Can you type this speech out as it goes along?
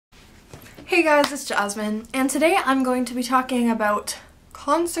Hey guys, it's Jasmine, and today I'm going to be talking about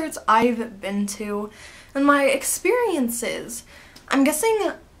concerts I've been to and my experiences. I'm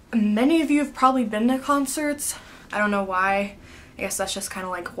guessing many of you have probably been to concerts. I don't know why. I guess that's just kind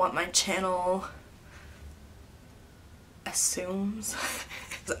of like what my channel assumes.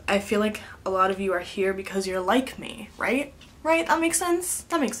 I feel like a lot of you are here because you're like me, right? Right? That makes sense?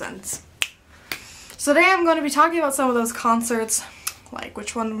 That makes sense. So today I'm going to be talking about some of those concerts, like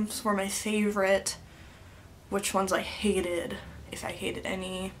which ones were my favorite, which ones I hated, if I hated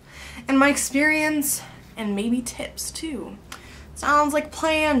any, and my experience, and maybe tips too. Sounds like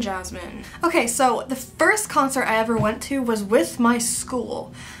plan, Jasmine. Okay, so the first concert I ever went to was with my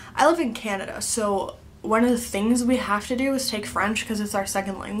school. I live in Canada, so one of the things we have to do is take French because it's our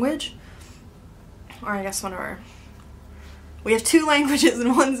second language. Or I guess we have two languages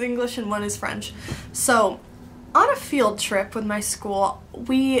and one's English and one is French. So on a field trip with my school,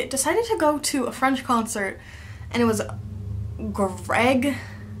 we decided to go to a French concert, and it was Greg,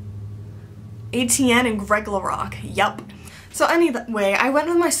 Etienne, and Greg LaRock. Yup. So anyway, I went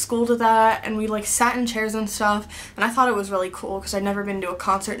with my school to that, and we like sat in chairs and stuff, and I thought it was really cool because I'd never been to a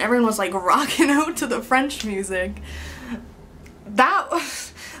concert, and everyone was like rocking out to the French music. That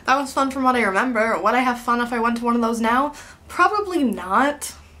was fun from what I remember. Would I have fun if I went to one of those now? Probably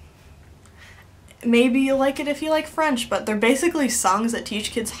not. Maybe you'll like it if you like French, but they're basically songs that teach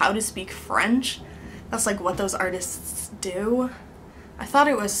kids how to speak French. That's like what those artists do. I thought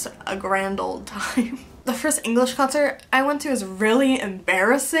it was a grand old time. The first English concert I went to was really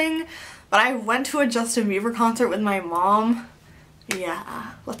embarrassing, but I went to a Justin Bieber concert with my mom.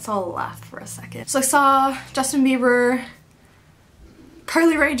 Yeah, let's all laugh for a second. So I saw Justin Bieber,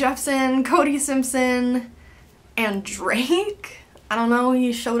 Carly Rae Jepsen, Cody Simpson, and Drake. I don't know,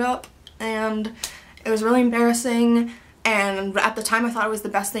 he showed up. And it was really embarrassing, and at the time I thought it was the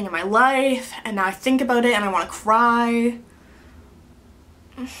best thing in my life, and now I think about it and I want to cry.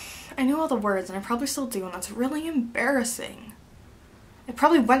 I knew all the words, and I probably still do, and that's really embarrassing. I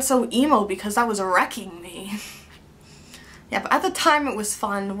probably went so emo because that was wrecking me. Yeah, but at the time it was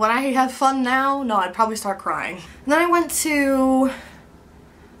fun. Would I have fun now? No, I'd probably start crying. And then I went to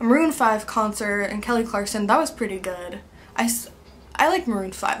a Maroon 5 concert and Kelly Clarkson. That was pretty good. I like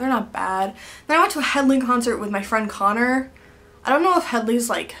Maroon 5, they're not bad. Then I went to a Hedley concert with my friend Connor. I don't know if Hedley's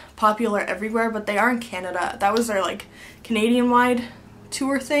like popular everywhere, but they are in Canada. That was their like Canadian-wide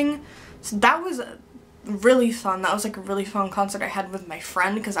tour thing. So that was really fun. That was like a really fun concert I had with my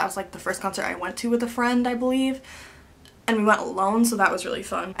friend because that was like the first concert I went to with a friend, I believe. And we went alone, so that was really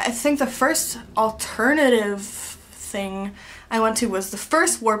fun. I think the first alternative thing I went to was the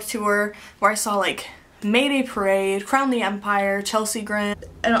first Warped Tour, where I saw like Mayday Parade, Crown the Empire, Chelsea Grin,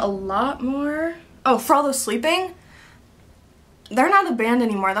 and a lot more. Oh, For All Those Sleeping? They're not a band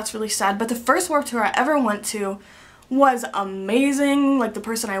anymore, that's really sad, but the first Warped Tour I ever went to was amazing. Like, the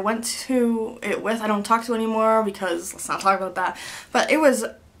person I went to it with I don't talk to anymore because let's not talk about that, but it was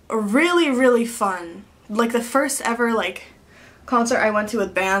really, really fun. Like, the first ever like concert I went to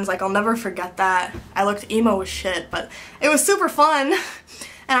with bands, like I'll never forget that. I looked emo as shit, but it was super fun.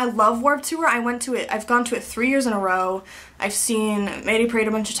 And I love Warped Tour. I've gone to it 3 years in a row. I've seen Mayday Parade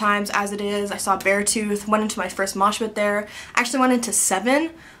a bunch of times, As It Is. I saw Beartooth, went into my first mosh pit there. Actually went into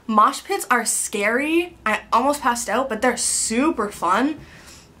 7. Mosh pits are scary. I almost passed out, but they're super fun.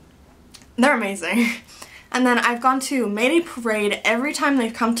 They're amazing. And then I've gone to Mayday Parade every time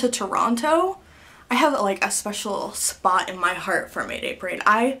they've come to Toronto. I have like a special spot in my heart for Mayday Parade.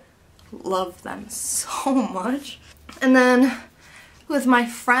 I love them so much. And then with my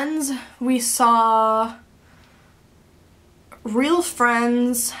friends, we saw Real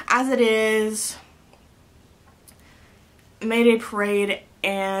Friends, As It Is, Mayday Parade,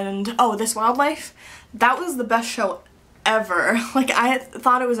 and oh, This Wildlife. That was the best show ever. Like, I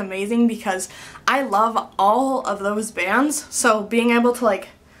thought it was amazing because I love all of those bands, so being able to like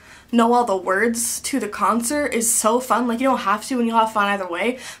know all the words to the concert is so fun. Like, you don't have to and you'll have fun either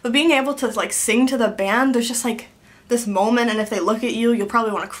way, but being able to like sing to the band, there's just like this moment, and if they look at you, you'll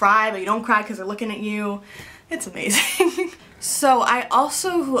probably want to cry, but you don't cry because they're looking at you. It's amazing. So I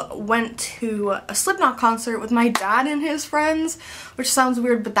also went to a Slipknot concert with my dad and his friends, which sounds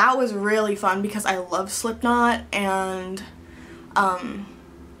weird, but that was really fun because I love Slipknot, and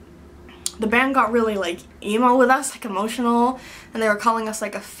the band got really like emo with us, like emotional, and they were calling us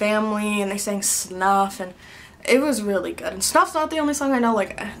like a family, and they sang Snuff, and it was really good. And Snuff's not the only song I know.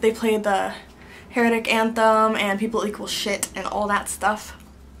 Like, they played the Heretic Anthem and People Equal Shit and all that stuff.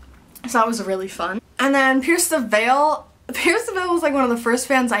 So that was really fun. And then Pierce the Veil. Pierce the Veil was like one of the first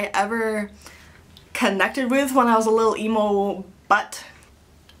bands I ever connected with when I was a little emo butt.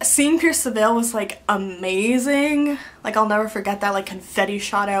 seeing Pierce the Veil was like amazing. Like I'll never forget that, like confetti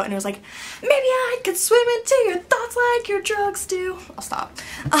shot out and it was like, maybe I could swim into your thoughts like your drugs do. I'll stop.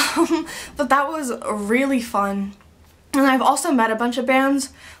 But that was really fun. And I've also met a bunch of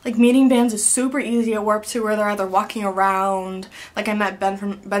bands. Like meeting bands is super easy at Warped Tour where they're either walking around. Like I met Ben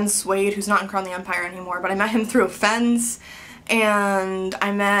from Ben Suede, who's not in Crown the Empire anymore, but I met him through a fence. And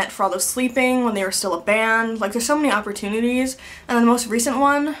I met For All Those Sleeping when they were still a band. Like there's so many opportunities. And then the most recent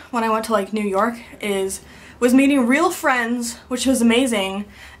one when I went to like New York was meeting Real Friends, which was amazing.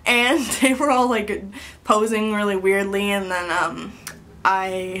 And they were all like posing really weirdly, and then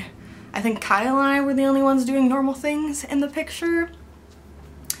I think Kyle and I were the only ones doing normal things in the picture.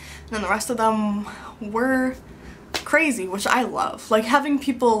 And then the rest of them were crazy, which I love. Like having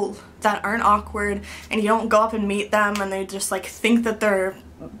people that aren't awkward and you don't go up and meet them and they just like think that they're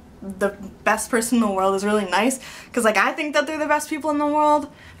the best person in the world is really nice. Because like I think that they're the best people in the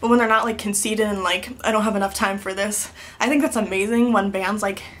world, but when they're not like conceited and like I don't have enough time for this, I think that's amazing when bands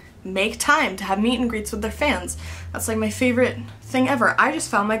like make time to have meet and greets with their fans. That's like my favorite thing ever. I just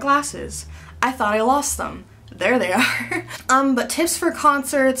found my glasses. I thought I lost them. There they are. But tips for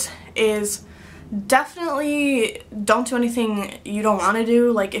concerts is definitely don't do anything you don't want to do.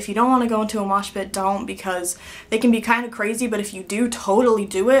 Like if you don't want to go into a mosh pit, don't, because they can be kind of crazy, but if you do, totally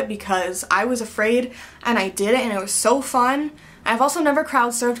do it, because I was afraid and I did it and it was so fun. I've also never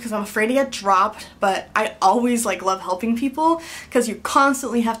crowd surfed because I'm afraid to get dropped, but I always like love helping people because you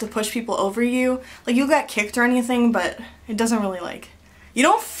constantly have to push people over you. Like you'll get kicked or anything, but it doesn't really like, you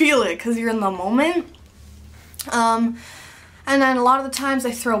don't feel it because you're in the moment. And then a lot of the times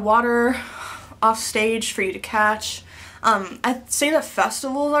they throw water off stage for you to catch. I'd say that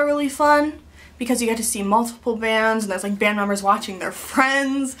festivals are really fun because you get to see multiple bands and there's like band members watching their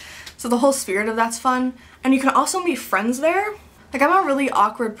friends. So the whole spirit of that's fun. And you can also meet friends there. Like I'm a really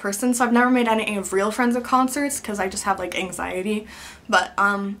awkward person, so I've never made any real friends at concerts because I just have like anxiety. But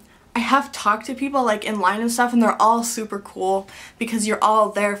I have talked to people like in line and stuff, and they're all super cool because you're all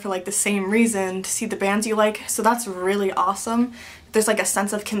there for like the same reason, to see the bands you like. So that's really awesome. There's like a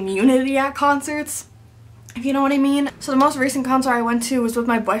sense of community at concerts, if you know what I mean. So the most recent concert I went to was with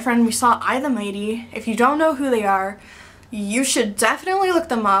my boyfriend. We saw I, the Mighty. If you don't know who they are, you should definitely look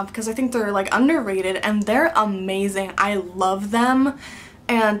them up because I think they're like underrated and they're amazing. I love them.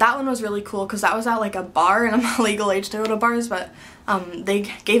 And that one was really cool because that was at like a bar, and I'm not legal age to go to bars, but they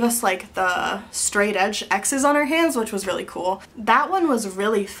gave us like the straight edge X's on our hands, which was really cool. That one was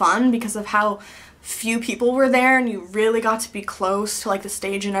really fun because of how few people were there and you really got to be close to like the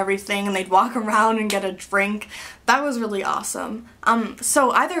stage and everything, and they'd walk around and get a drink. That was really awesome.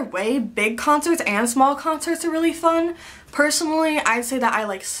 So either way, big concerts and small concerts are really fun. Personally, I'd say that I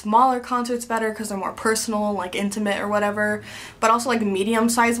like smaller concerts better because they're more personal, like intimate or whatever, but also like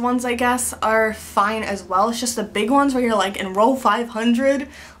medium-sized ones I guess are fine as well. It's just the big ones where you're like in row 500,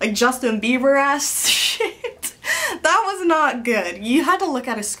 like Justin Bieber-esque shit. That was not good. You had to look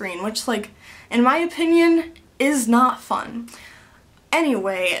at a screen, which like, in my opinion, is not fun.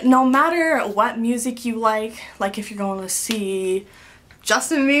 Anyway, no matter what music you like if you're going to see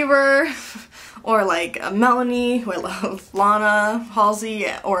Justin Bieber, or like Melanie, who I love, Lana, Halsey,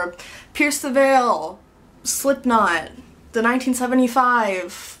 or Pierce the Veil, Slipknot, the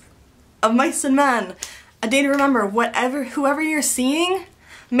 1975, Of Mice and Men, A Day to Remember, whoever you're seeing,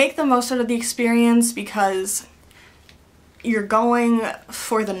 make the most out of the experience because you're going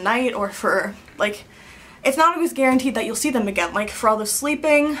for the night or for like, it's not always guaranteed that you'll see them again. Like For All Those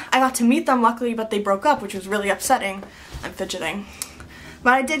Sleeping, I got to meet them luckily, but they broke up, which was really upsetting. I'm fidgeting.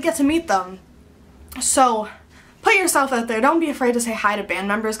 But I did get to meet them. So put yourself out there. Don't be afraid to say hi to band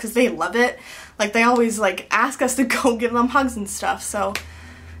members because they love it. Like they always like ask us to go give them hugs and stuff. So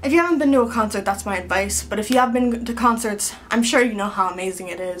if you haven't been to a concert, that's my advice. But if you have been to concerts, I'm sure you know how amazing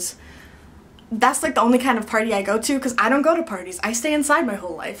it is. That's like the only kind of party I go to because I don't go to parties. I stay inside my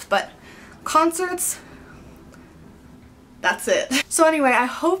whole life. But concerts, that's it. So anyway, I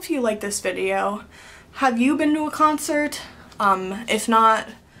hope you like this video. Have you been to a concert? If not,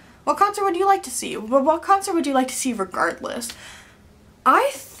 what concert would you like to see? What concert would you like to see regardless? I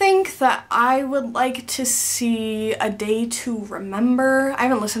think that I would like to see A Day to Remember. I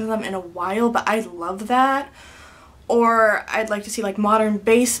haven't listened to them in a while, but I love that. Or I'd like to see like Modern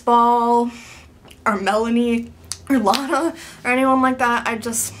Baseball, or Melanie, or Lana, or anyone like that.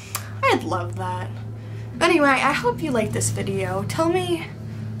 I'd love that. Anyway, I hope you liked this video. Tell me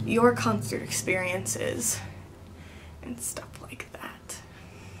your concert experiences and stuff like that.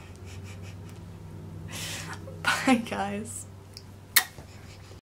 Bye guys.